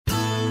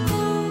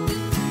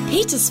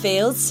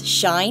Petersfield's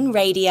Shine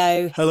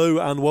Radio. Hello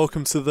and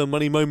welcome to the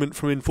Money Moment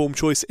from Informed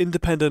Choice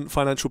Independent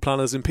Financial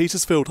Planners in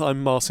Petersfield.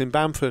 I'm Martin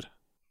Bamford.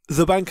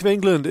 The Bank of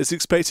England is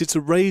expected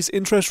to raise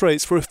interest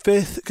rates for a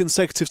fifth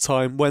consecutive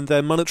time when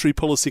their Monetary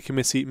Policy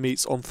Committee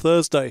meets on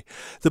Thursday.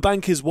 The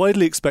bank is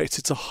widely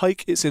expected to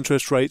hike its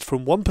interest rate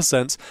from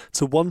 1%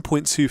 to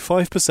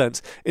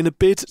 1.25% in a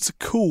bid to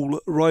cool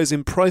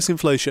rising price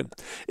inflation.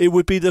 It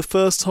would be the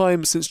first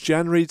time since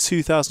January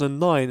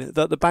 2009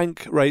 that the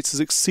bank rate has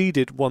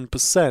exceeded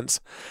 1%.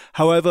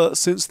 However,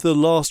 since the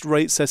last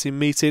rate-setting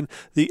meeting,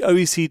 the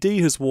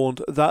OECD has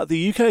warned that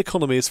the UK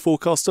economy is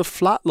forecast to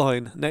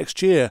flatline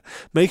next year,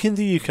 making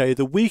the UK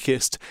the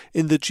weakest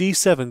in the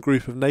G7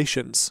 group of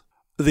nations.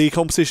 The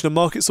Competition and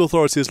Markets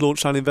Authority has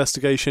launched an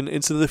investigation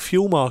into the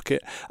fuel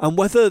market and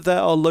whether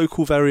there are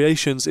local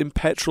variations in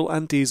petrol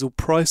and diesel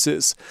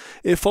prices.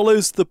 It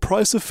follows the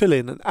price of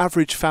filling an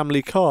average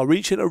family car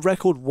reaching a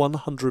record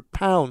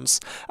 £100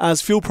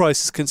 as fuel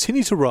prices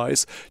continue to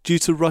rise due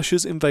to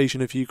Russia's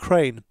invasion of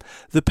Ukraine.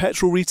 The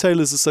Petrol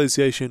Retailers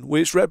Association,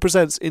 which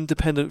represents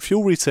independent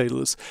fuel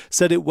retailers,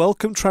 said it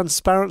welcomed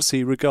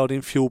transparency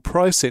regarding fuel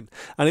pricing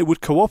and it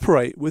would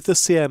cooperate with the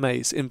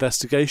CMA's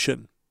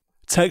investigation.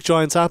 Tech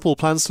giant Apple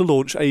plans to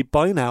launch a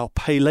buy now,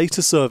 pay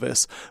later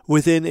service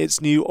within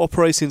its new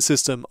operating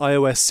system,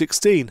 iOS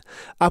 16.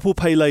 Apple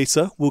Pay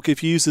Later will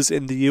give users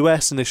in the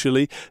US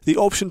initially the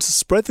option to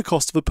spread the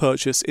cost of a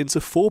purchase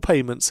into 4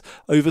 payments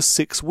over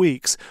 6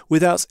 weeks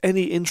without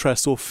any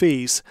interest or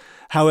fees.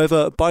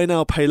 However, buy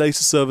now, pay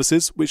later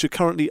services, which are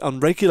currently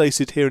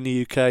unregulated here in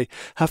the UK,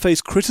 have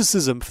faced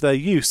criticism for their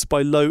use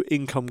by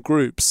low-income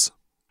groups.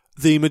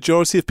 The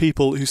majority of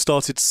people who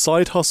started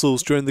side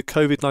hustles during the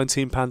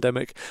COVID-19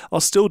 pandemic are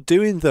still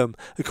doing them,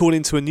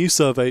 according to a new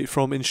survey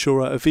from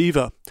insurer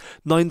Aviva.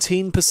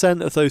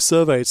 19% of those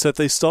surveyed said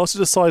they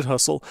started a side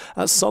hustle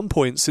at some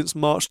point since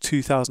March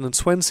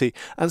 2020,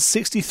 and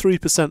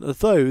 63% of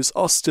those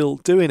are still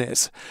doing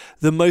it.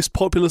 The most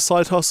popular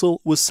side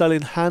hustle was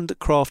selling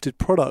handcrafted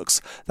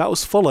products. That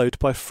was followed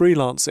by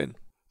freelancing.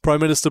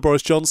 Prime Minister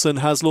Boris Johnson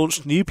has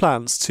launched new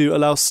plans to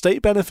allow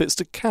state benefits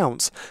to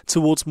count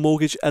towards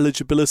mortgage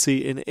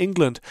eligibility in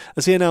England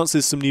as he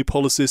announces some new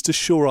policies to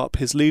shore up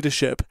his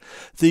leadership.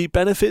 The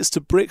Benefits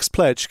to Bricks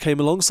pledge came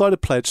alongside a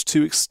pledge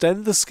to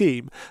extend the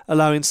scheme,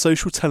 allowing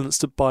social tenants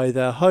to buy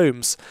their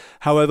homes.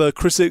 However,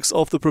 critics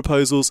of the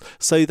proposals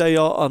say they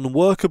are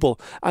unworkable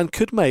and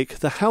could make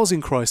the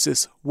housing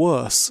crisis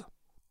worse.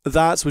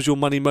 That was your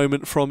Money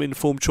Moment from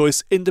Informed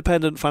Choice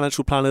Independent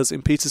Financial Planners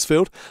in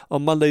Petersfield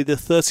on Monday the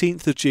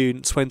 13th of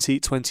June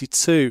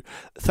 2022.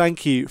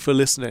 Thank you for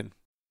listening.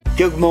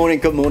 Good morning,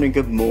 good morning,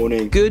 good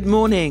morning. Good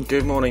morning.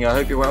 Good morning, I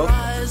hope you're well.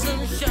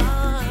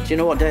 Do you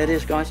know what day it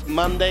is, guys?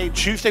 Monday,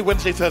 Tuesday,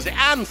 Wednesday, Thursday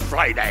and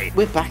Friday.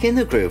 We're back in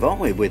the groove, aren't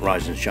we, with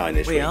Rise and Shine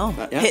this week? We are.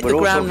 Yeah, Hit the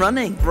ground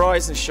running.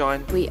 Rise and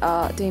shine. We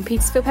are doing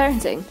Petersfield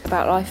Parenting,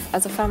 about life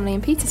as a family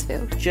in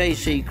Petersfield.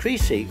 JC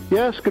Creasy.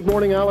 Yes, good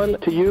morning, Alan,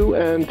 to you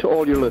and to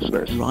all your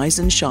listeners. Rise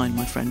and shine,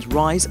 my friends.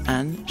 Rise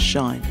and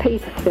shine.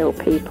 Petersfield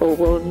people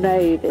will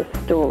know this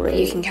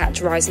story. You can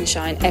catch Rise and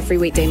Shine every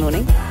weekday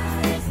morning.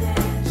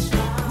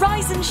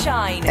 Rise and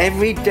Shine.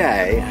 Every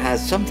day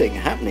has something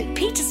happening.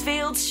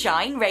 Petersfield's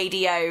Shine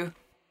Radio.